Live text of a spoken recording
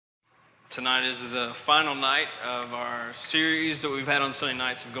Tonight is the final night of our series that we've had on Sunday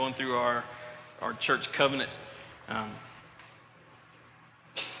nights of going through our church covenant.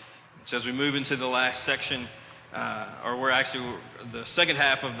 So as we move into the last section, we're actually the second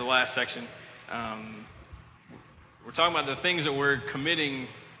half of the last section, we're talking about the things that we're committing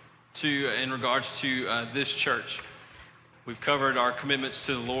to in regards to this church. We've covered our commitments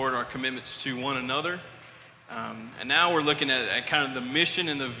to the Lord, our commitments to one another. And now we're looking at kind of the mission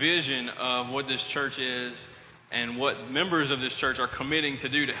and the vision of what this church is and what members of this church are committing to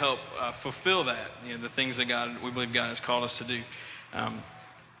do to help fulfill that, the things that we believe God has called us to do.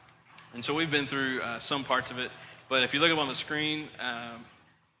 And so we've been through some parts of it, but if you look up on the screen,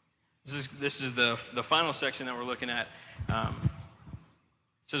 this is the final section that we're looking at.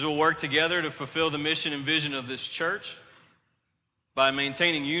 It says we'll work together to fulfill the mission and vision of this church by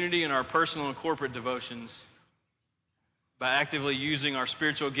maintaining unity in our personal and corporate devotions, by actively using our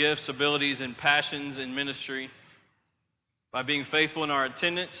spiritual gifts, abilities, and passions in ministry, by being faithful in our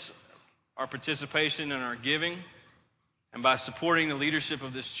attendance, our participation, and our giving, and by supporting the leadership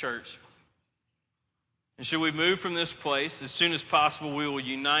of this church. And should we move from this place, as soon as possible, we will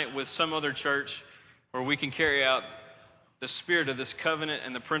unite with some other church where we can carry out the spirit of this covenant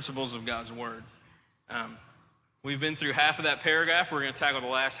and the principles of God's Word. We've been through half of that paragraph. We're going to tackle the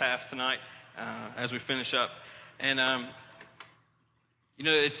last half tonight as we finish up. And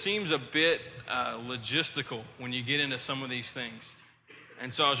it seems a bit logistical when you get into some of these things.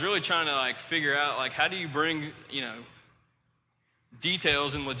 And so I was really trying to figure out how do you bring,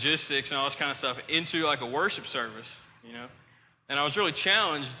 details and logistics and all this kind of stuff into a worship service, And I was really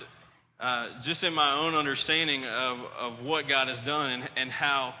challenged just in my own understanding of what God has done and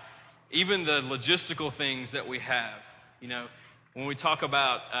how even the logistical things that we have, when we talk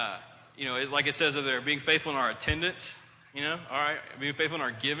about, like it says over there, being faithful in our attendance, all right, being faithful in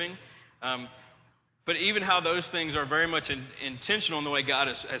our giving. But even how those things are very much intentional in the way God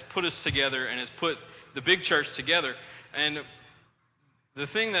has put us together and has put the big church together. And the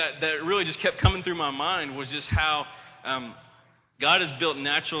thing that really just kept coming through my mind was just how God has built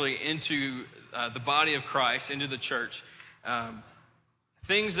naturally into the body of Christ, into the church,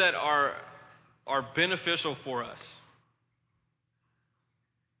 things that are beneficial for us.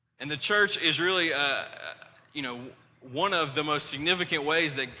 And the church is really, one of the most significant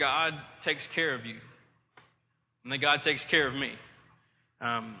ways that God takes care of you and that God takes care of me.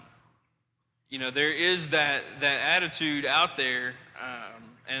 There is that attitude out there,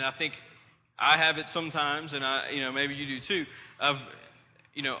 and I think I have it sometimes, and maybe you do too, of,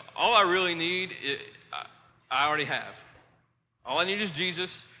 all I really need, I already have. All I need is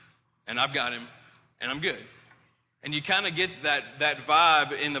Jesus, and I've got him, and I'm good. And you kind of get that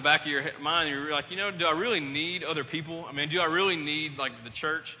vibe in the back of your mind. And you're like, do I really need other people? I mean, do I really need, the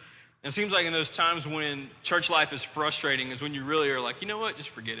church? And it seems like in those times when church life is frustrating is when you really are like, you know what, just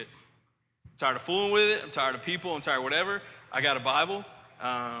forget it. I'm tired of fooling with it. I'm tired of people. I'm tired of whatever. I got a Bible.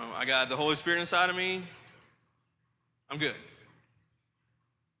 I got the Holy Spirit inside of me. I'm good.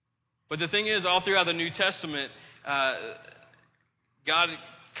 But the thing is, all throughout the New Testament, God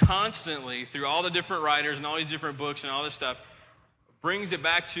constantly, through all the different writers and all these different books and all this stuff, brings it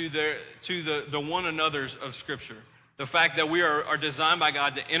back to the one another's of Scripture. The fact that we are designed by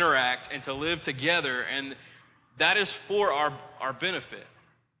God to interact and to live together, and that is for our benefit.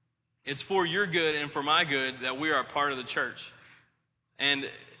 It's for your good and for my good that we are a part of the church. And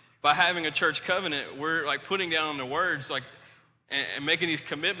by having a church covenant, we're putting down the words and making these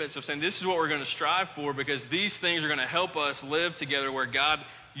commitments of saying this is what we're going to strive for, because these things are going to help us live together where God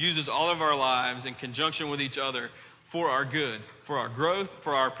uses all of our lives in conjunction with each other for our good, for our growth,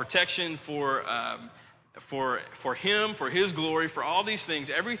 for our protection, for Him, for His glory, for all these things.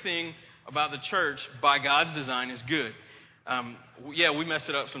 Everything about the church by God's design is good. We mess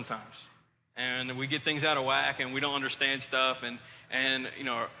it up sometimes, and we get things out of whack, and we don't understand stuff, and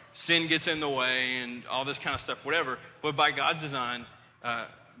sin gets in the way, and all this kind of stuff, whatever. But by God's design,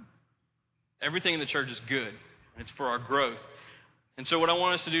 everything in the church is good. It's for our growth. And so what I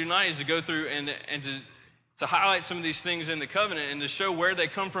want us to do tonight is to go through and to highlight some of these things in the covenant and to show where they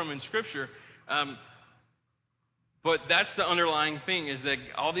come from in Scripture. But that's the underlying thing, is that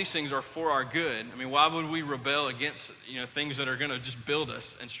all these things are for our good. I mean, why would we rebel against things that are going to just build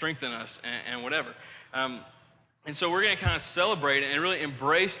us and strengthen us and whatever? And so we're going to kind of celebrate and really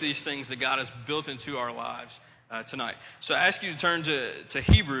embrace these things that God has built into our lives tonight. So I ask you to turn to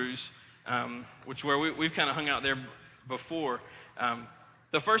Hebrews, where we've kind of hung out there before.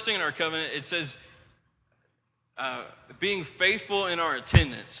 The first thing in our covenant, it says being faithful in our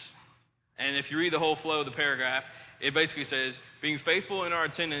attendance. And if you read the whole flow of the paragraph, it basically says being faithful in our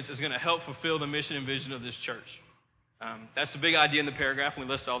attendance is going to help fulfill the mission and vision of this church. That's the big idea in the paragraph, and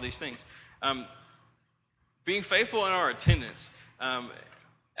we list all these things. Being faithful in our attendance,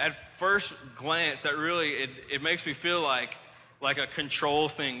 at first glance, that really, it makes me feel like a control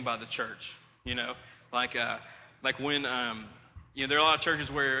thing by the church, like when, there are a lot of churches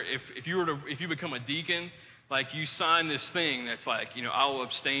where if you become a deacon, like you sign this thing that's like, I will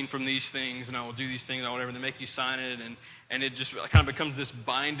abstain from these things and I will do these things or whatever, and they make you sign it, and it just kind of becomes this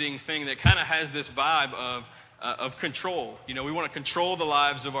binding thing that kind of has this vibe of control. We want to control the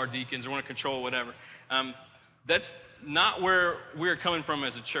lives of our deacons, we want to control whatever. That's not where we're coming from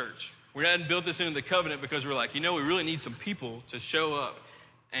as a church. We hadn't built this into the covenant because we're like, we really need some people to show up,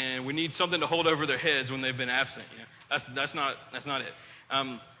 and we need something to hold over their heads when they've been absent. That's not it.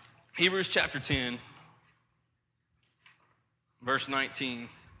 Hebrews chapter 10, verse 19.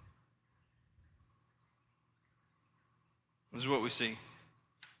 This is what we see.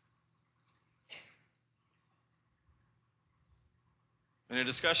 In a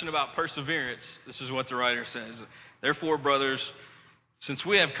discussion about perseverance, this is what the writer says. Therefore, brothers, since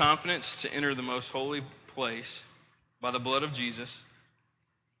we have confidence to enter the most holy place by the blood of Jesus,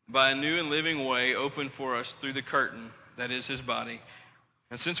 by a new and living way opened for us through the curtain, that is his body,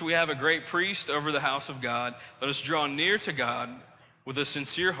 and since we have a great priest over the house of God, let us draw near to God with a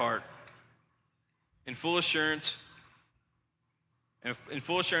sincere heart, in full assurance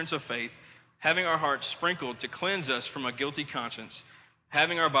of faith, having our hearts sprinkled to cleanse us from a guilty conscience,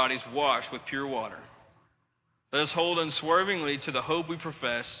 having our bodies washed with pure water. Let us hold unswervingly to the hope we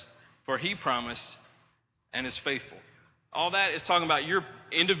profess, for he promised and is faithful. All that is talking about your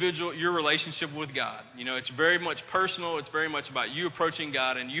relationship with God. It's very much personal. It's very much about you approaching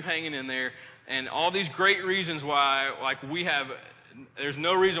God and you hanging in there, and all these great reasons why, there's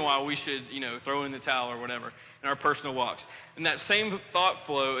no reason why we should, throw in the towel or whatever in our personal walks. And that same thought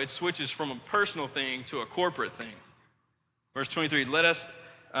flow, it switches from a personal thing to a corporate thing. Verse 23, verse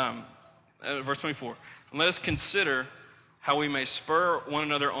 24, let us consider how we may spur one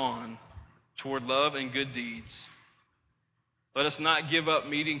another on toward love and good deeds. Let us not give up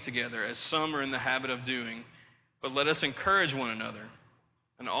meeting together, as some are in the habit of doing, but let us encourage one another,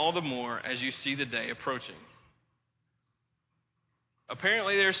 and all the more as you see the day approaching.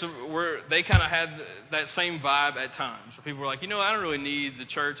 Apparently, they kind of had that same vibe at times, where people were like, I don't really need the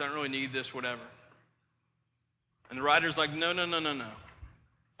church, I don't really need this, whatever. And the writer's like, no.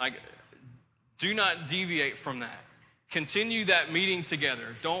 Do not deviate from that. Continue that meeting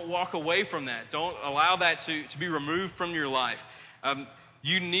together. Don't walk away from that. Don't allow that to be removed from your life.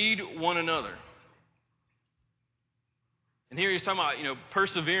 You need one another. And here he's talking about,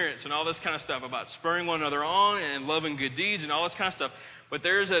 perseverance and all this kind of stuff, about spurring one another on and loving good deeds and all this kind of stuff. But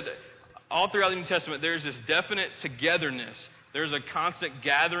all throughout the New Testament, there's this definite togetherness. There's a constant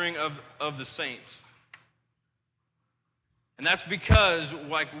gathering of the saints. And that's because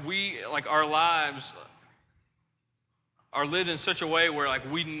our lives are lived in such a way where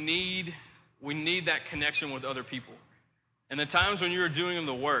we need that connection with other people. And the times when you're doing them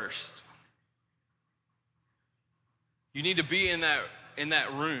the worst, you need to be in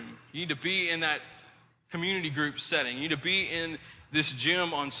that room. You need to be in that community group setting. You need to be in this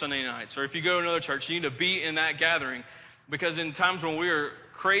gym on Sunday nights. Or if you go to another church, you need to be in that gathering. Because in times when we're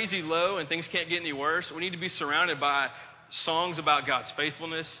crazy low and things can't get any worse, we need to be surrounded by songs about God's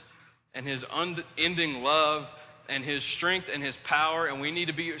faithfulness and his unending love and his strength and his power, and we need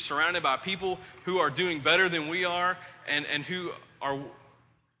to be surrounded by people who are doing better than we are and who are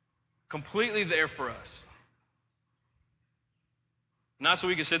completely there for us. Not so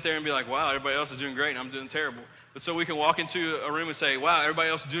we can sit there and be like, wow, everybody else is doing great and I'm doing terrible. But so we can walk into a room and say, wow, everybody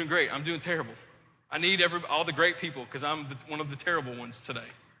else is doing great, I'm doing terrible. I need all the great people because I'm one of the terrible ones today.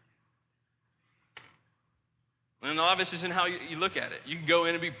 And a lot of it's just in how you look at it. You can go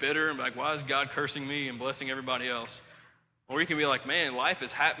in and be bitter and be like, why is God cursing me and blessing everybody else? Or you can be like, man, life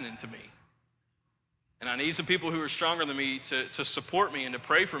is happening to me. And I need some people who are stronger than me to support me and to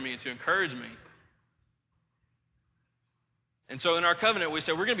pray for me and to encourage me. And so in our covenant, we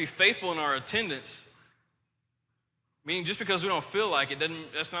say we're going to be faithful in our attendance. Meaning just because we don't feel like it,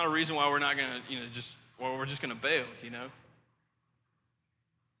 that's not a reason why we're not going to, we're just going to bail,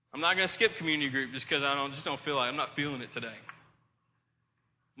 I'm not going to skip community group just because I'm not feeling it today.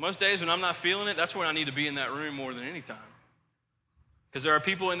 Most days when I'm not feeling it, that's when I need to be in that room more than any time. Because there are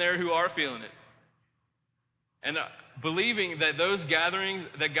people in there who are feeling it. And believing that those gatherings,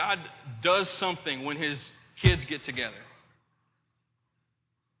 that God does something when his kids get together.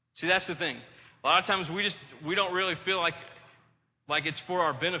 See, that's the thing. A lot of times we don't really feel like it's for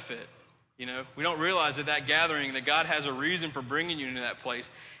our benefit. We don't realize that gathering, that God has a reason for bringing you into that place.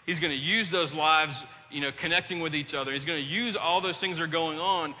 He's going to use those lives, connecting with each other. He's going to use all those things that are going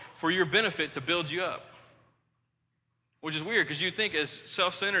on for your benefit to build you up. Which is weird, because you think as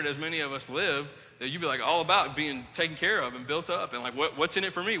self-centered as many of us live, that you'd be like all about being taken care of and built up, and like, what's in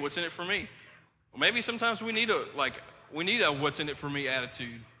it for me? What's in it for me? Well, maybe sometimes we need a what's in it for me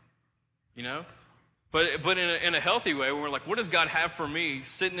attitude, But in a healthy way, where we're like, what does God have for me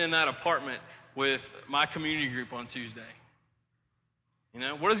sitting in that apartment with my community group on Tuesday?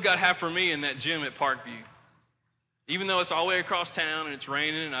 What does God have for me in that gym at Parkview? Even though it's all the way across town and it's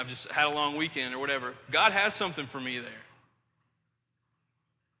raining and I've just had a long weekend or whatever, God has something for me there.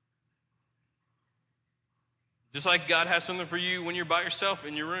 Just like God has something for you when you're by yourself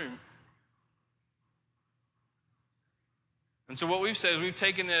in your room. And so what we've said is we've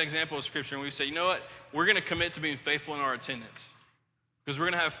taken that example of Scripture and we've said, you know what? We're going to commit to being faithful in our attendance. Because we're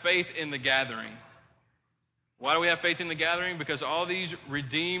going to have faith in the gathering. Why do we have faith in the gathering? Because all these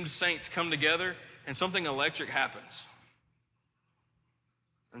redeemed saints come together and something electric happens.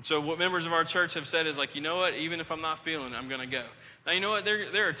 And so what members of our church have said is like, you know what? Even if I'm not feeling it, I'm going to go. Now, you know what?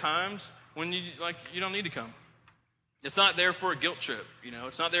 There are times when you don't need to come. It's not there for a guilt trip,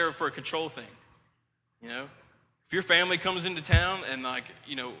 It's not there for a control thing, If your family comes into town and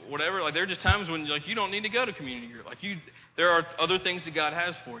whatever, there are just times when you don't need to go to community group. There are other things that God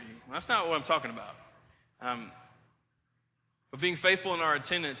has for you. And that's not what I'm talking about. But being faithful in our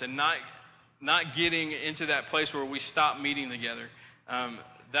attendance and not getting into that place where we stop meeting together,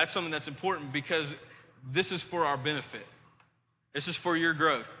 that's something that's important because this is for our benefit. This is for your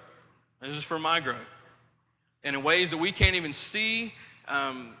growth. This is for my growth. And in ways that we can't even see,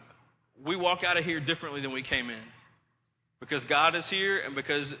 we walk out of here differently than we came in. Because God is here and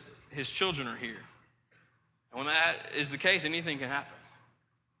because His children are here. And when that is the case, anything can happen.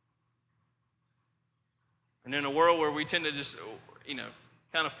 And in a world where we tend to just,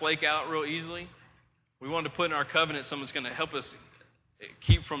 kind of flake out real easily, we want to put in our covenant something that's going to help us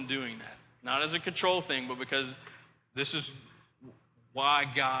keep from doing that. Not as a control thing, but because this is why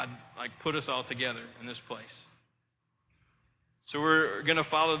God put us all together in this place. So we're going to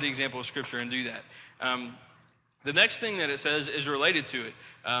follow the example of Scripture and do that. The next thing that it says is related to it.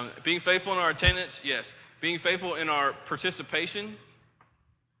 Being faithful in our attendance, yes. Being faithful in our participation.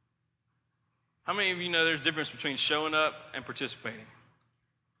 How many of you know there's a difference between showing up and participating?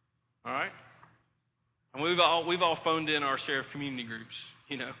 All right? And we've all phoned in our share of community groups,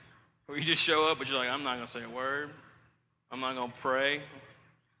 where you just show up, but you're like, I'm not going to say a word. I'm not going to pray. I'm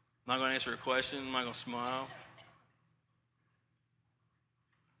not going to answer a question. I'm not going to smile.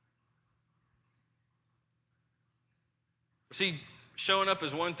 See, showing up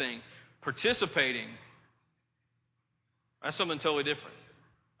is one thing. Participating, that's something totally different.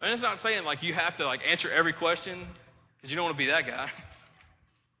 And it's not saying you have to answer every question because you don't want to be that guy.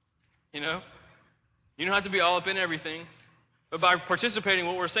 You don't have to be all up in everything. But by participating,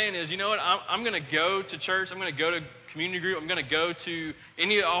 what we're saying is, you know what, I'm going to go to church. I'm going to go to community group. I'm going to go to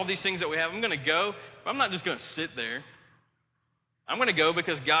all these things that we have. I'm going to go. But I'm not just going to sit there. I'm going to go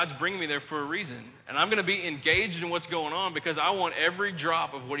because God's bringing me there for a reason. And I'm going to be engaged in what's going on because I want every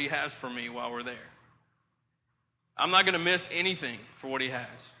drop of what He has for me while we're there. I'm not going to miss anything for what He has.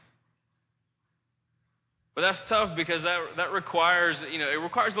 But that's tough because that requires, it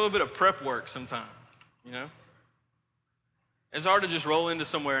requires a little bit of prep work sometimes, It's hard to just roll into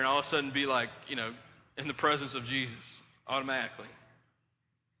somewhere and all of a sudden be in the presence of Jesus automatically.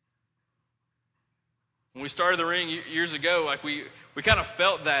 When we started the Ring years ago, we kind of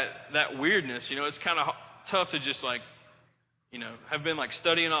felt that weirdness. It's kind of tough to just have been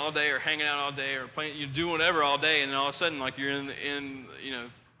studying all day or hanging out all day or playing, doing whatever all day, and then all of a sudden you're in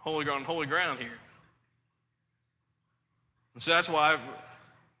holy ground here. And so that's why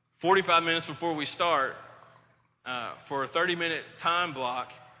 45 minutes before we start, for a 30-minute time block,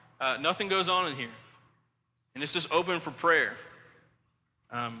 nothing goes on in here, and it's just open for prayer.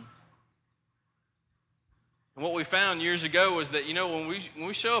 And what we found years ago was that, when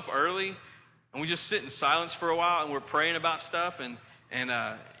we show up early and we just sit in silence for a while and we're praying about stuff and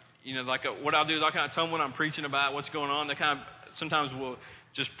what I'll do is I'll kind of tell them what I'm preaching about, what's going on. They kind of sometimes will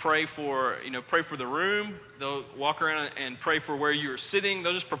just pray for the room. They'll walk around and pray for where you're sitting.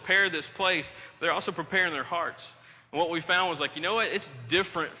 They'll just prepare this place. They're also preparing their hearts. And what we found was it's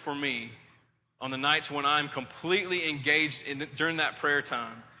different for me on the nights when I'm completely engaged during that prayer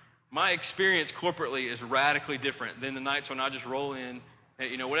time. My experience corporately is radically different than the nights when I just roll in,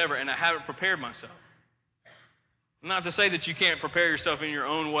 whatever, and I haven't prepared myself. Not to say that you can't prepare yourself in your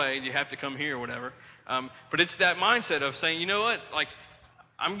own way, you have to come here or whatever, but it's that mindset of saying, you know what,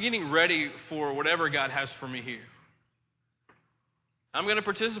 I'm getting ready for whatever God has for me here. I'm going to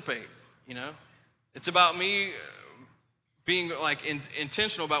participate, you know. It's about me being like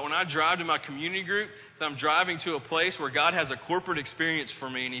intentional about when I drive to my community group, that I'm driving to a place where God has a corporate experience for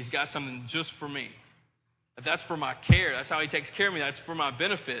me and He's got something just for me. That's for my care. That's how He takes care of me. That's for my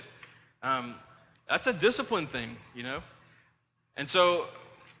benefit. That's a discipline thing, you know. And so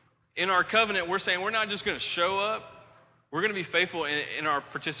in our covenant, we're saying we're not just going to show up. We're going to be faithful in our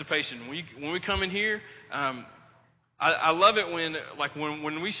participation. When we come in here, I love it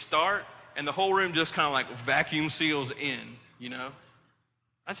when we start and the whole room just kind of like vacuum seals in, you know.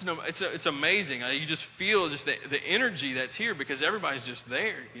 It's amazing. You just feel just the energy that's here because everybody's just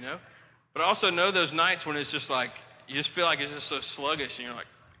there, you know. But I also know those nights when it's just like, you just feel like it's just so sluggish and you're like,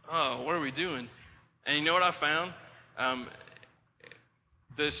 oh, what are we doing? And you know what I found?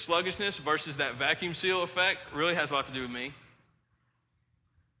 The sluggishness versus that vacuum seal effect really has a lot to do with me.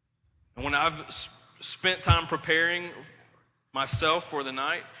 And when I've spent time preparing myself for the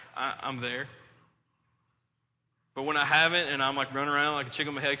night, I'm there. But when I haven't, and I'm like running around like a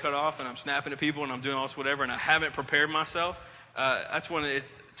chicken with my head cut off, and I'm snapping at people, and I'm doing all this whatever, and I haven't prepared myself, that's when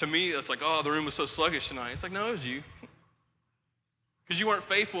to me, it's like, oh, the room was so sluggish tonight. It's like, no, it was you. Because you weren't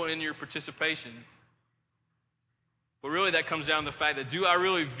faithful in your participation. But really that comes down to the fact that do I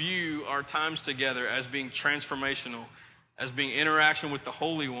really view our times together as being transformational, as being interaction with the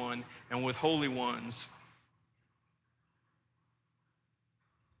Holy One and with holy ones?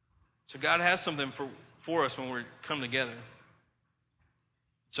 So God has something for us when we come together.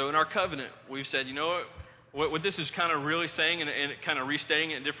 So in our covenant, we've said, you know what this is kind of really saying and kind of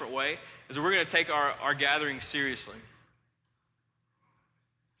restating it in a different way is that we're going to take our gathering seriously.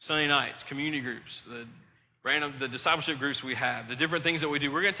 Sunday nights, community groups, the discipleship groups we have, the different things that we do,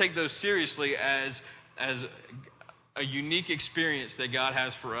 we're going to take those seriously as a unique experience that God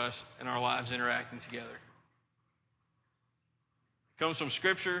has for us in our lives interacting together. It comes from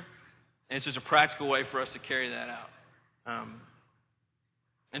Scripture, and it's just a practical way for us to carry that out.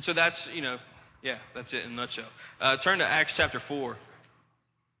 And so that's, that's it in a nutshell. Turn to Acts chapter 4.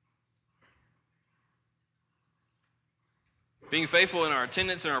 Being faithful in our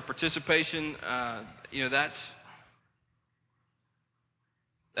attendance and our participation, it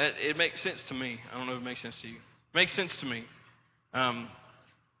makes sense to me. I don't know if it makes sense to you. It makes sense to me. And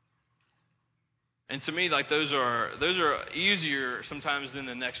to me, like those are easier sometimes than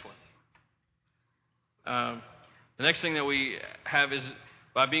the next one. The next thing that we have is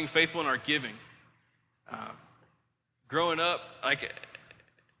by being faithful in our giving. Growing up, like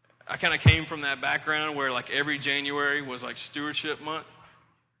I kind of came from that background where like every January was like stewardship month.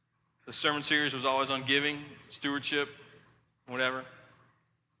 The sermon series was always on giving, stewardship, whatever.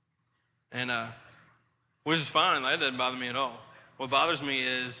 And which is fine. That doesn't bother me at all. What bothers me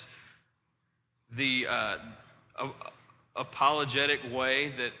is the apologetic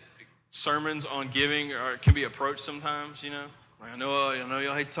way that sermons on giving can be approached sometimes, you know. Like, I know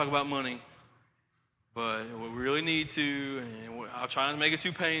y'all hate to talk about money, but we really need to, and I'll try and make it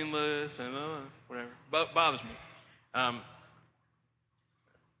too painless, and whatever. But bothers me.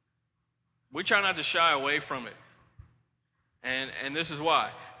 We try not to shy away from it, and this is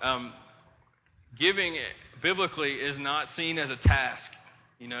why. Giving biblically is not seen as a task.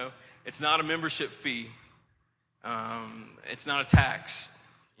 You know, it's not a membership fee. It's not a tax.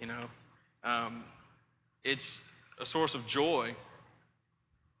 You know, it's a source of joy.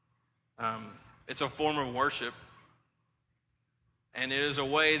 It's a form of worship, and it is a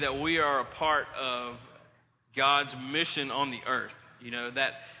way that we are a part of God's mission on the earth. You know,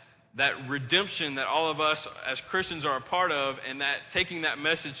 that redemption that all of us as Christians are a part of, and that taking that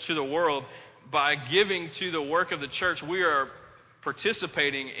message to the world. By giving to the work of the church, we are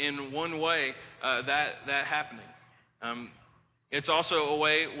participating in one way that happening. It's also a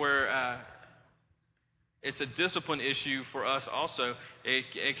way where it's a discipline issue for us. Also,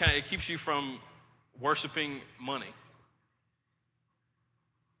 it keeps you from worshiping money.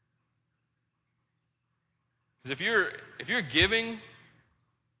 Because if you're giving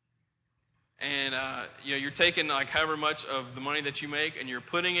and you're taking like however much of the money that you make and you're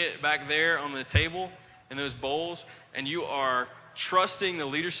putting it back there on the table in those bowls, and you are trusting the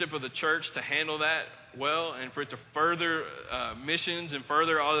leadership of the church to handle that well and for it to further missions and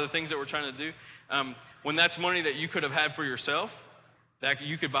further all the things that we're trying to do, when that's money that you could have had for yourself, that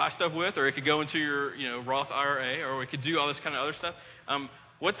you could buy stuff with, or it could go into your Roth IRA, or it could do all this kind of other stuff.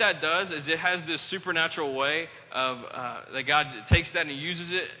 What that does is it has this supernatural way of that God takes that and He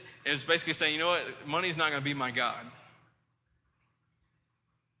uses it. And it's basically saying, you know what, money's not going to be my God.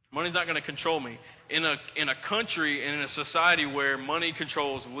 Money's not going to control me. In a country and in a society where money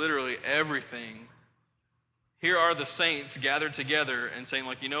controls literally everything, here are the saints gathered together and saying,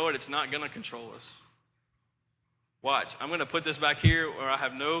 like, you know what? It's not going to control us. Watch. I'm going to put this back here where I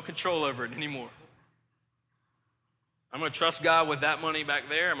have no control over it anymore. I'm going to trust God with that money back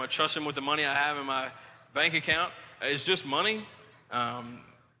there. I'm going to trust Him with the money I have in my bank account. It's just money.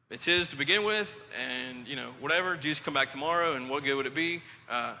 It's His to begin with, and, whatever. Jesus come back tomorrow, and what good would it be?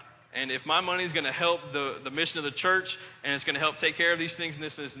 And if my money is going to help the mission of the church, and it's going to help take care of these things and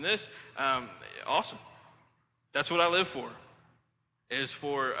this and this, awesome. That's what I live for, is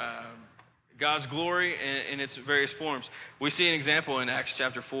for God's glory in its various forms. We see an example in Acts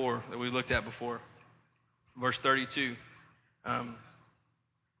chapter 4 that we looked at before, verse 32.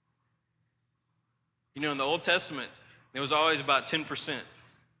 In the Old Testament, it was always about 10%.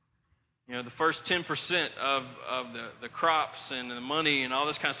 The first 10% of the crops and the money and all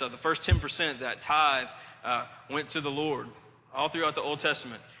this kind of stuff, the first 10%, that tithe, went to the Lord all throughout the Old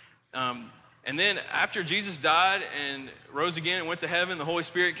Testament. And then after Jesus died and rose again and went to heaven, the Holy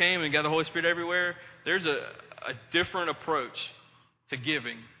Spirit came and got the Holy Spirit everywhere. There's a different approach to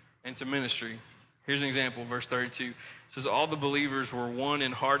giving and to ministry. Here's an example, verse 32. It says, all the believers were one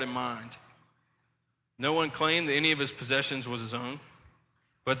in heart and mind. No one claimed that any of his possessions was his own,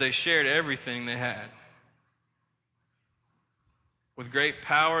 but they shared everything they had. With great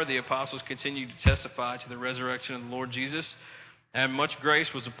power, the apostles continued to testify to the resurrection of the Lord Jesus, and much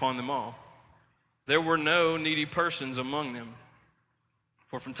grace was upon them all. There were no needy persons among them,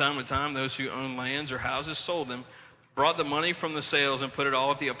 for from time to time those who owned lands or houses sold them, brought the money from the sales and put it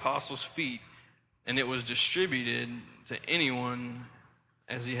all at the apostles' feet, and it was distributed to anyone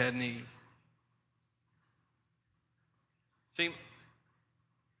as he had need. See,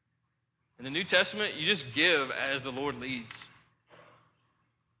 in the New Testament, you just give as the Lord leads.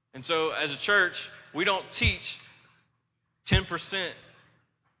 And so as a church, we don't teach 10%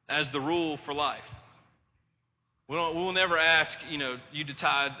 as the rule for life. We will never ask, you to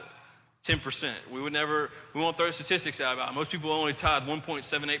tithe 10%. We won't throw statistics out about it. Most people only tithe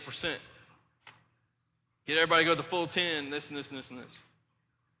 1.78%. Get everybody to go the full 10, this and this and this and this.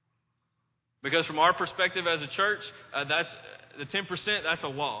 Because from our perspective as a church, that's the 10%, that's a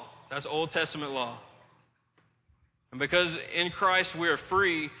law. That's Old Testament law. And because in Christ we are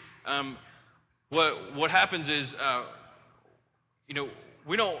free, what happens is,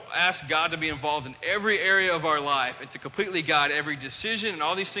 we don't ask God to be involved in every area of our life and to completely guide every decision and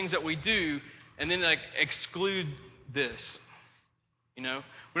all these things that we do, and then exclude this. We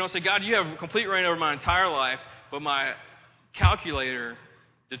don't say, God, you have complete reign over my entire life, but my calculator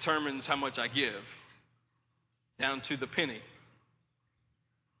determines how much I give, down to the penny.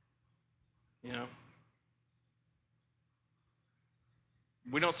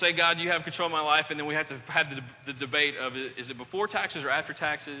 We don't say, God, you have control of my life, and then we have to have the debate of, is it before taxes or after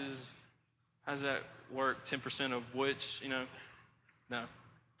taxes? How does that work? 10% of which? No.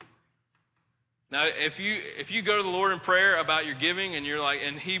 Now, if you go to the Lord in prayer about your giving, and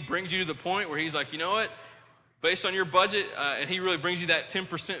and He brings you to the point where He's like, you know what? Based on your budget, and He really brings you that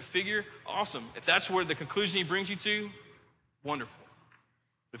 10% figure, awesome. If that's where the conclusion He brings you to, wonderful.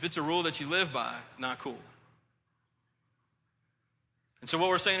 If it's a rule that you live by, not cool. And so what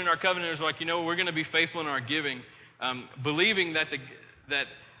we're saying in our covenant is we're going to be faithful in our giving, believing that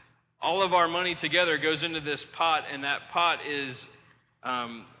all of our money together goes into this pot, and that pot is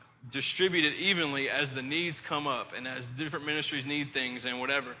distributed evenly as the needs come up and as different ministries need things and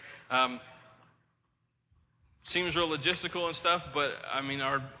whatever. Seems real logistical and stuff, but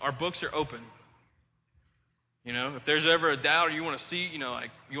our books are open. If there's ever a doubt or you want to see,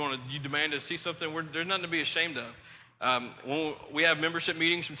 you demand to see something, there's nothing to be ashamed of. When we have membership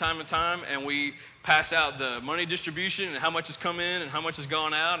meetings from time to time, and we pass out the money distribution and how much has come in and how much has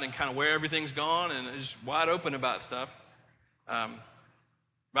gone out and kind of where everything's gone, and it's wide open about stuff.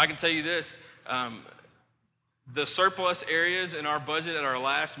 But I can tell you this, the surplus areas in our budget at our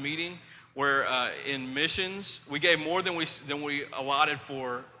last meeting were in missions. We gave more than we allotted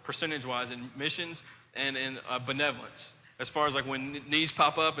for percentage-wise in missions and in benevolence. As far as when needs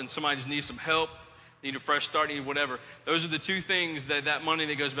pop up and somebody just needs some help, need a fresh start, need whatever. Those are the two things that money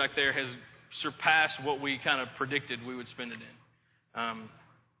that goes back there has surpassed what we kind of predicted we would spend it in.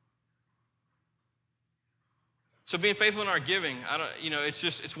 So being faithful in our giving,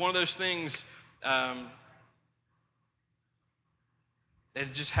 it's one of those things.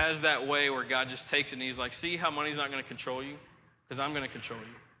 It just has that way where God just takes it and He's like, see how money's not going to control you? Because I'm going to control you.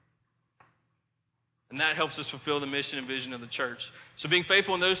 And that helps us fulfill the mission and vision of the church. So being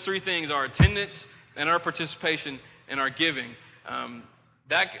faithful in those three things, our attendance and our participation in our giving.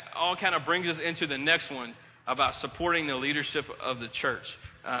 that all kind of brings us into the next one about supporting the leadership of the church.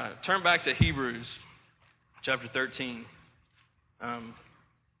 Turn back to Hebrews chapter 13.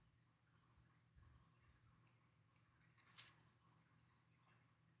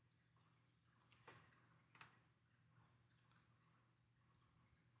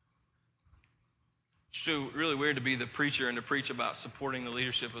 It's really weird to be the preacher and to preach about supporting the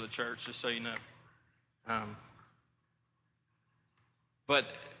leadership of the church, just so you know. But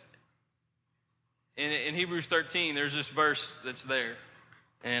in Hebrews 13, there's this verse that's there.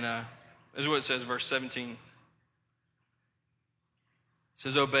 And this is what it says, verse 17. It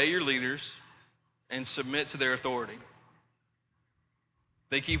says, "Obey your leaders and submit to their authority.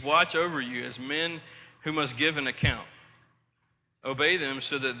 They keep watch over you as men who must give an account. Obey them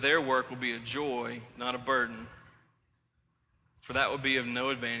so that their work will be a joy, not a burden, for that would be of no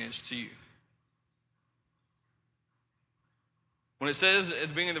advantage to you." When it says at the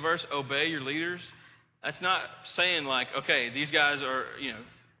beginning of the verse, obey your leaders, that's not saying like, okay, these guys are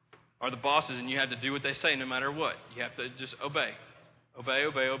the bosses and you have to do what they say no matter what. You have to just obey. Obey,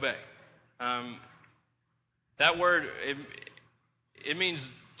 obey, obey. That word, it means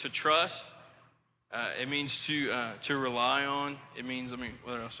to trust. It means to rely on. It means,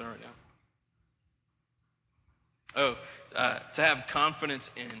 what else? Right now. To have confidence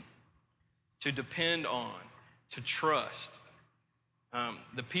in, to depend on, to trust.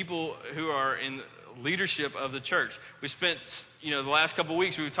 The people who are in leadership of the church. We spent, the last couple of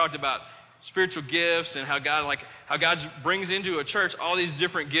weeks we've talked about spiritual gifts and how God brings into a church all these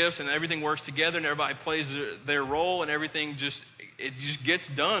different gifts and everything works together and everybody plays their role and everything just gets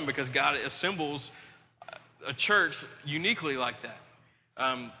done because God assembles a church uniquely like that.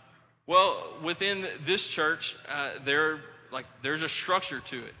 Well, within this church, there's a structure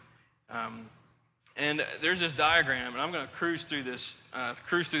to it. And there's this diagram, and I'm going to cruise through this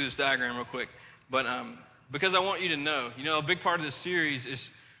diagram real quick. But because I want you to know, a big part of this series is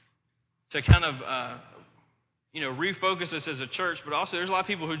to kind of, refocus us as a church. But also, there's a lot of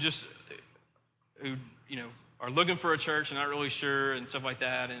people who are looking for a church and not really sure and stuff like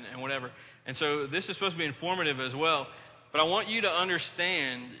that and whatever. And so this is supposed to be informative as well. But I want you to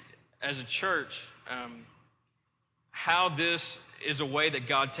understand as a church how this is a way that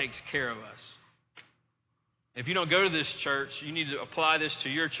God takes care of us. If you don't go to this church, you need to apply this to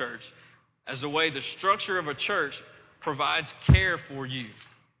your church as the way the structure of a church provides care for you.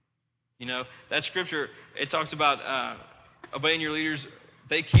 That scripture, it talks about obeying your leaders.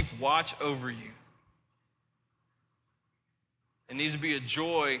 They keep watch over you. It needs to be a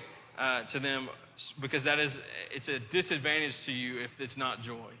joy to them because it's a disadvantage to you if it's not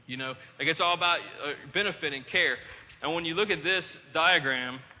joy. It's all about benefit and care. And when you look at this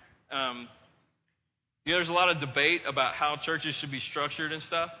diagram, there's a lot of debate about how churches should be structured and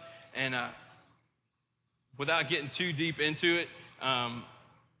stuff. And without getting too deep into it,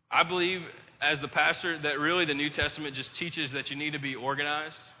 I believe as the pastor that really the New Testament just teaches that you need to be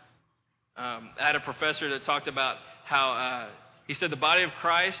organized. I had a professor that talked about how he said the body of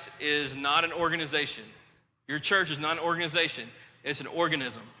Christ is not an organization. Your church is not an organization. It's an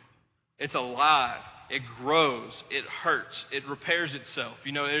organism. It's alive. It grows. It hurts. It repairs itself.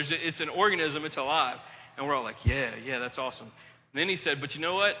 It's an organism. It's alive. And we're all like, yeah, that's awesome. And then he said, but you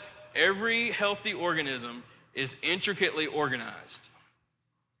know what? Every healthy organism is intricately organized.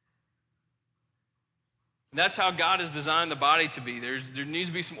 And that's how God has designed the body to be. There needs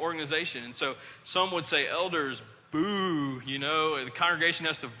to be some organization. And so some would say, elders, boo, the congregation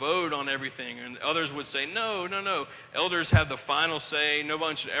has to vote on everything. And others would say, no. Elders have the final say. No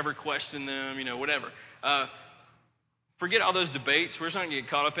one should ever question them, whatever. Forget all those debates. We're just not going to get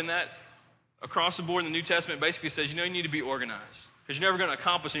caught up in that. Across the board in the New Testament basically says, you need to be organized. Because you're never going to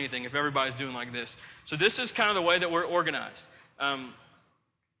accomplish anything if everybody's doing like this. So this is kind of the way that we're organized.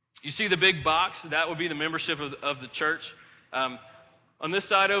 You see the big box? That would be the membership of the church. On this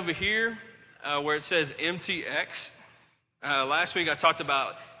side over here, where it says MTX, last week I talked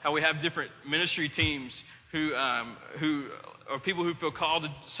about how we have different ministry teams who are people who feel called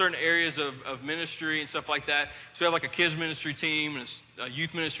to certain areas of ministry and stuff like that. So we have like a kids ministry team and a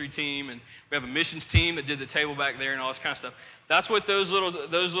youth ministry team, and we have a missions team that did the table back there and all this kind of stuff. That's what those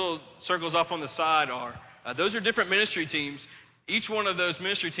little circles off on the side are. Those are different ministry teams. Each one of those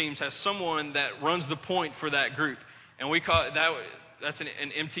ministry teams has someone that runs the point for that group, and we call it that's an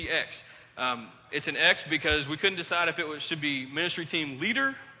MTX. It's an X because we couldn't decide if it should be ministry team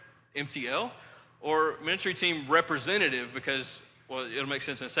leader, MTL, or ministry team representative because, well, it'll make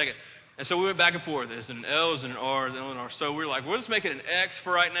sense in a second. And so we went back and forth. There's an L, there's an R, there's an L and R. So we were like, we'll just make it an X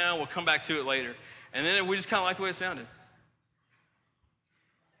for right now. We'll come back to it later. And then we just kind of liked the way it sounded.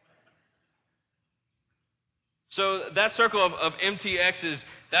 So that circle of MTXs,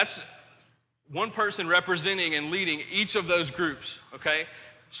 that's one person representing and leading each of those groups, okay?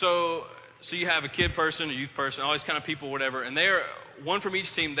 So you have a kid person, a youth person, all these kind of people, whatever, and they're one from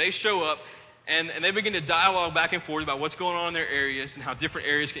each team. They show up, and they begin to dialogue back and forth about what's going on in their areas and how different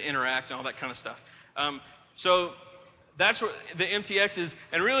areas can interact and all that kind of stuff. So that's what the MTX is,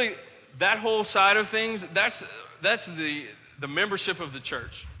 and really that whole side of things, that's the membership of the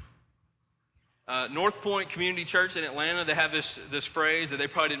church. North Point Community Church in Atlanta, they have this phrase that they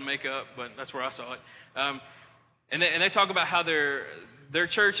probably didn't make up, but that's where I saw it. And they talk about how their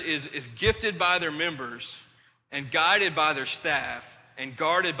church is gifted by their members and guided by their staff and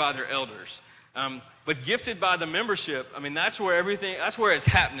guarded by their elders. But gifted by the membership, I mean, that's where it's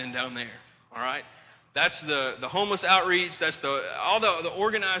happening down there, all right? That's the homeless outreach, that's all the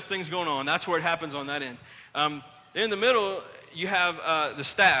organized things going on. That's where it happens on that end. In the middle, you have the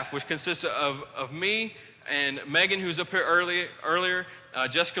staff, which consists of me and Megan, who's up here earlier.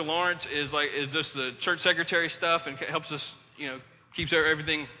 Jessica Lawrence is just the church secretary stuff and helps us, keeps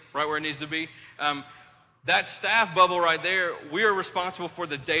everything right where it needs to be. That staff bubble right there, we are responsible for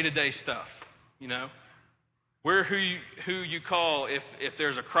the day-to-day stuff. We're who you call if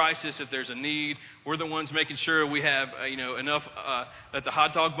there's a crisis, if there's a need. We're the ones making sure we have enough that the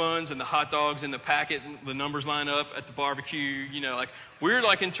hot dog buns and the hot dogs in the packet, the numbers line up at the barbecue. We're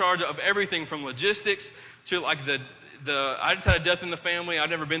in charge of everything from logistics to I just had a death in the family. I've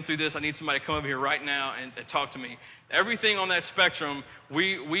never been through this. I need somebody to come over here right now and talk to me. Everything on that spectrum,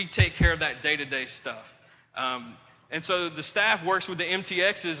 we take care of that day-to-day stuff. And so the staff works with the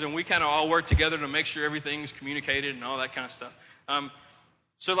MTXs, and we kind of all work together to make sure everything's communicated and all that kind of stuff.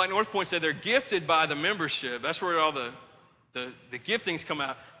 So like North Point said, they're gifted by the membership. That's where all the giftings come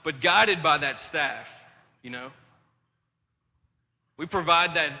out, but guided by that staff, We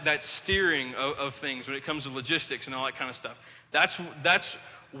provide that steering of things when it comes to logistics and all that kind of stuff. That's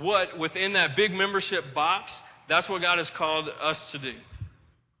what, within that big membership box, that's what God has called us to do.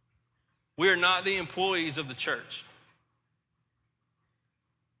 We are not the employees of the church.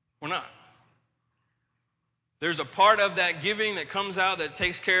 We're not. There's a part of that giving that comes out that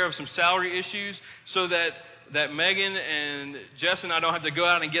takes care of some salary issues so that Megan and Jess and I don't have to go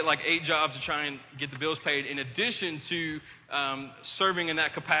out and get 8 jobs to try and get the bills paid, in addition to serving in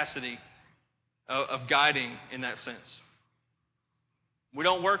that capacity of guiding in that sense. We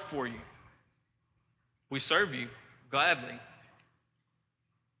don't work for you. We serve you gladly.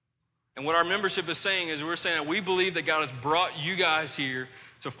 And what our membership is saying is we're saying that we believe that God has brought you guys here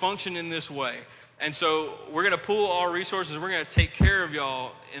to function in this way. And so we're going to pool our resources. We're going to take care of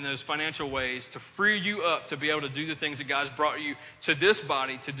y'all in those financial ways to free you up to be able to do the things that God's brought you to this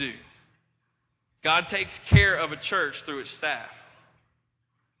body to do. God takes care of a church through its staff.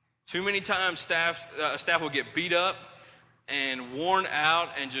 Too many times staff will get beat up and worn out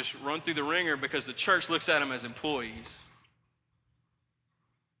and just run through the ringer because the church looks at them as employees.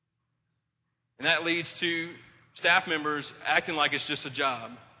 And that leads to staff members acting like it's just a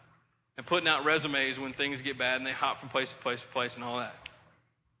job and putting out resumes when things get bad and they hop from place to place to place and all that.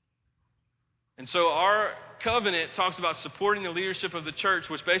 And so our covenant talks about supporting the leadership of the church,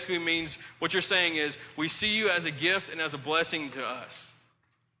 which basically means what you're saying is we see you as a gift and as a blessing to us.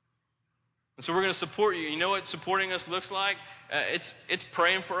 And so we're going to support you. You know what supporting us looks like? It's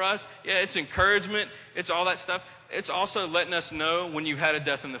praying for us. Yeah, it's encouragement. It's all that stuff. It's also letting us know when you've had a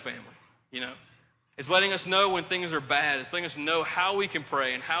death in the family, It's letting us know when things are bad. It's letting us know how we can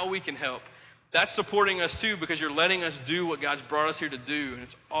pray and how we can help. That's supporting us too, because you're letting us do what God's brought us here to do, and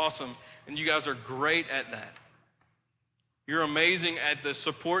it's awesome. And you guys are great at that. You're amazing at the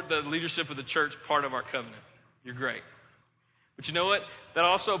support, the leadership of the church part of our covenant. You're great. But you know what? That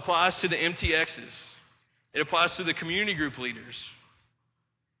also applies to the MTXs. It applies to the community group leaders.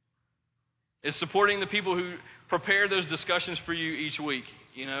 It's supporting the people who prepare those discussions for you each week,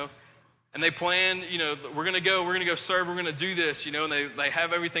 And they plan, we're going to go serve, we're going to do this, and they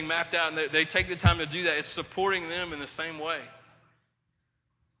have everything mapped out, and they take the time to do that. It's supporting them in the same way.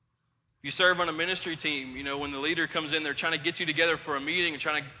 You serve on a ministry team, when the leader comes in, they're trying to get you together for a meeting and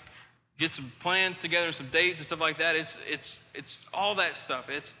trying to get some plans together, some dates and stuff like that. It's all that stuff.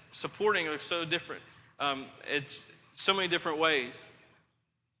 It's supporting is so different. It's so many different ways.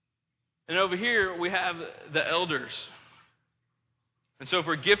 And over here, we have the elders. And so if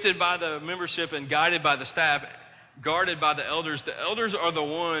we're gifted by the membership and guided by the staff, guarded by the elders are the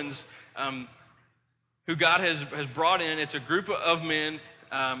ones who God has brought in. It's a group of men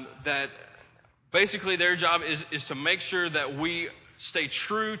that basically their job is to make sure that we stay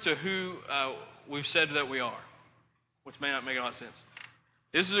true to who we've said that we are, which may not make a lot of sense.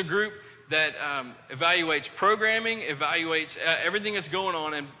 This is a group that evaluates programming, evaluates everything that's going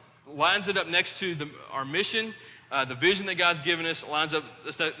on, and lines it up next to our mission, the vision that God's given us, lines up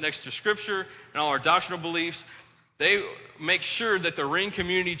next to Scripture and all our doctrinal beliefs. They make sure that the Ring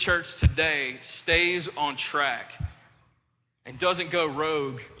Community Church today stays on track and doesn't go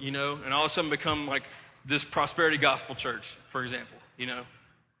rogue, and all of a sudden become like this prosperity gospel church, for example,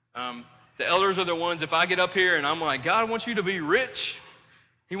 The elders are the ones, if I get up here and I'm like, God wants you to be rich.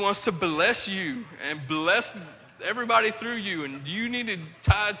 He wants to bless you and bless everybody through you, and you need to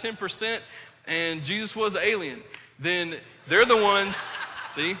tithe 10%, and Jesus was an alien. Then they're the ones,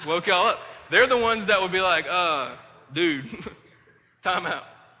 see, woke y'all up. They're the ones that would be like, dude, time out.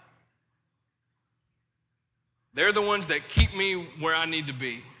 They're the ones that keep me where I need to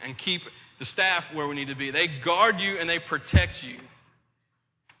be and keep the staff where we need to be. They guard you and they protect you.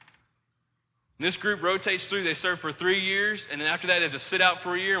 And this group rotates through. They serve for 3 years, and then after that, they have to sit out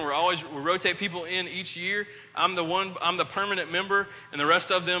for a year. And we rotate people in each year. I'm the permanent member, and the rest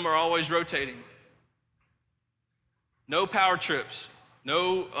of them are always rotating. No power trips.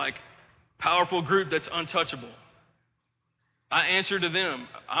 No powerful group that's untouchable. I answer to them.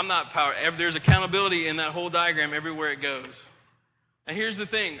 I'm not power. There's accountability in that whole diagram everywhere it goes. And here's the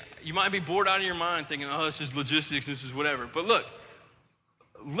thing. You might be bored out of your mind thinking, this is logistics, this is whatever. But look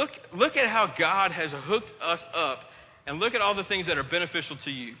at how God has hooked us up, and look at all the things that are beneficial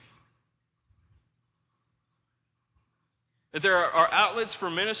to you. That there are outlets for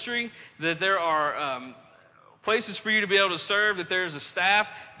ministry, that there are places for you to be able to serve, that there's a staff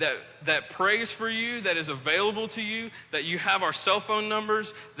that prays for you, that is available to you, that you have our cell phone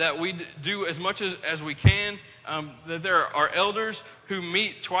numbers, that we do as much as we can, that there are elders who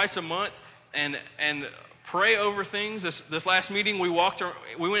meet twice a month and pray over things. This last meeting, we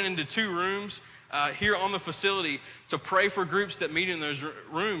went into 2 rooms here on the facility to pray for groups that meet in those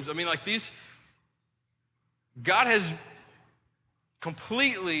rooms. I mean, God has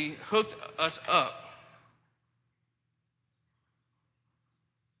completely hooked us up.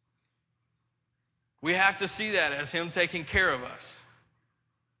 We have to see that as Him taking care of us.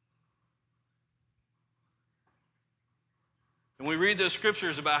 And we read those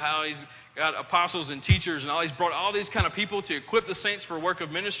scriptures about how He's got apostles and teachers and all. He's brought all these kind of people to equip the saints for work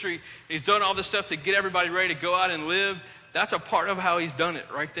of ministry. He's done all this stuff to get everybody ready to go out and live. That's a part of how He's done it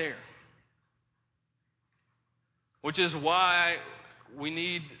right there. Which is why we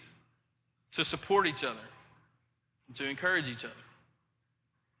need to support each other and to encourage each other.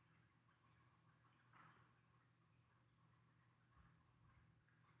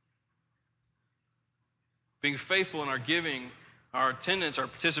 Being faithful in our giving, our attendance, our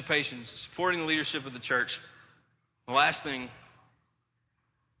participations, supporting the leadership of the church. The last thing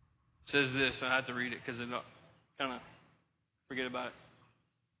says this, and I have to read it because I kind of forget about it.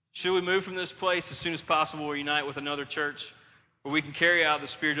 Should we move from this place as soon as possible or unite with another church where we can carry out the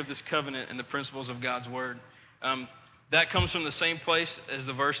spirit of this covenant and the principles of God's word? That comes from the same place as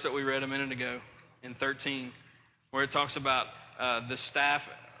the verse that we read a minute ago in 13, where it talks about the staff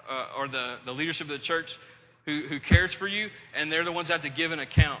or the leadership of the church who cares for you, and they're the ones that have to give an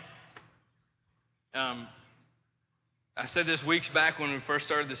account. I said this weeks back when we first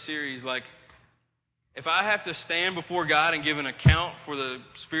started the series, if I have to stand before God and give an account for the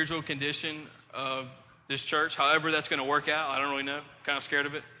spiritual condition of this church, however that's going to work out, I don't really know. Kind of scared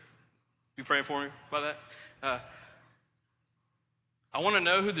of it. You praying for me about that? I want to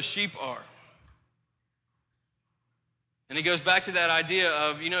know who the sheep are. And it goes back to that idea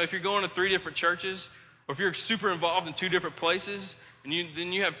of, if you're going to 3 different churches, or if you're super involved in 2 different places, and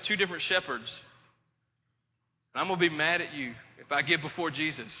then you have 2 different shepherds. And I'm going to be mad at you if I get before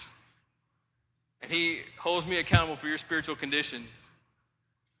Jesus and He holds me accountable for your spiritual condition.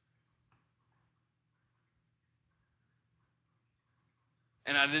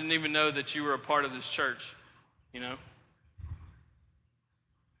 And I didn't even know that you were a part of this church, And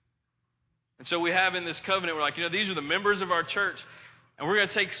so we have in this covenant, we're like, these are the members of our church. And we're going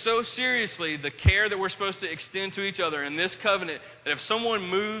to take so seriously the care that we're supposed to extend to each other in this covenant that if someone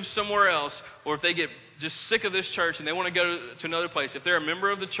moves somewhere else, or if they get just sick of this church and they want to go to another place, if they're a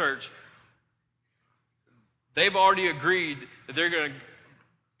member of the church, they've already agreed that they're going to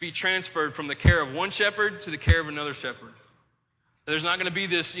be transferred from the care of one shepherd to the care of another shepherd. There's not going to be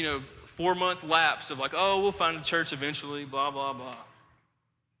this, 4-month lapse of we'll find a church eventually, blah, blah, blah.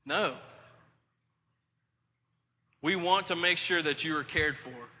 No. We want to make sure that you are cared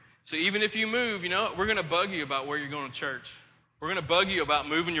for. So even if you move, we're going to bug you about where you're going to church. We're going to bug you about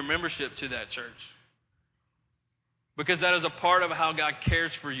moving your membership to that church. Because that is a part of how God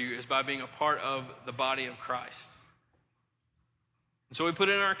cares for you, is by being a part of the body of Christ. And so we put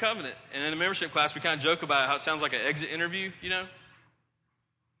it in our covenant. And in the membership class, we kind of joke about how it sounds like an exit interview,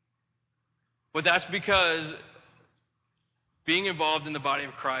 But that's because being involved in the body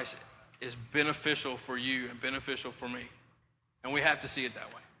of Christ is beneficial for you and beneficial for me. And we have to see it that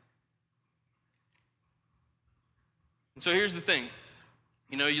way. And so here's the thing.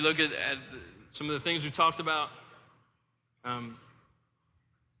 You look at some of the things we talked about.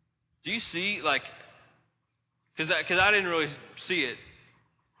 Do you see, because I didn't really see it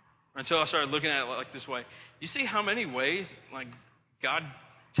until I started looking at it like this way. You see how many ways, God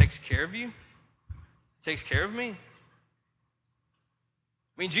takes care of you? Takes care of me?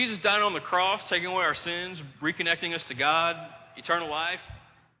 I mean, Jesus died on the cross, taking away our sins, reconnecting us to God, eternal life.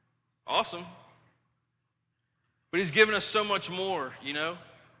 Awesome. But He's given us so much more, He's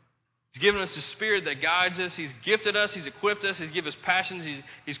given us His Spirit that guides us. He's gifted us. He's equipped us. He's given us passions.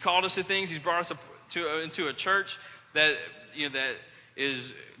 He's called us to things. He's brought us into a church that that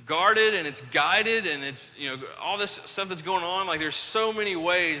is guarded and it's guided and it's all this stuff that's going on. There's so many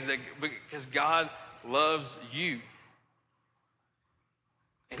ways that because God loves you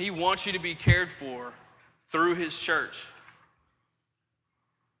and He wants you to be cared for through His church.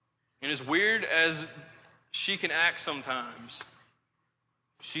 And as weird as she can act sometimes,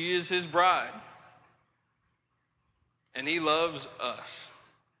 she is His bride. And He loves us.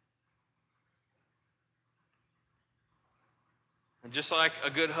 And just like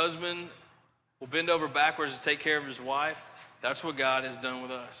a good husband will bend over backwards to take care of his wife, that's what God has done with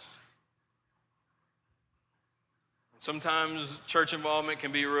us. Sometimes church involvement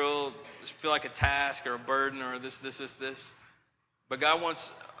can be feel like a task or a burden or this. But God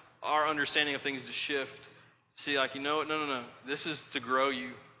wants our understanding of things to shift. See, no. This is to grow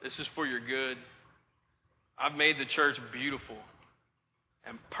you. This is for your good. I've made the church beautiful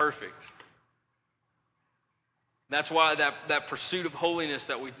and perfect. That's why that pursuit of holiness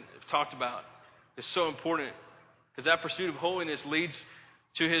that we've talked about is so important. Because that pursuit of holiness leads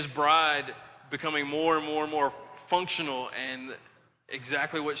to His bride becoming more and more and more functional and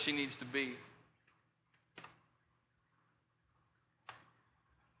exactly what she needs to be.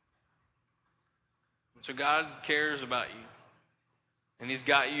 So God cares about you. And He's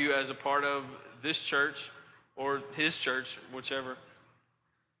got you as a part of this church or His church, whichever.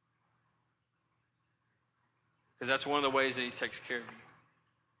 Because that's one of the ways that He takes care of you.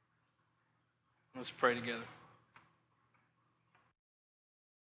 Let's pray together.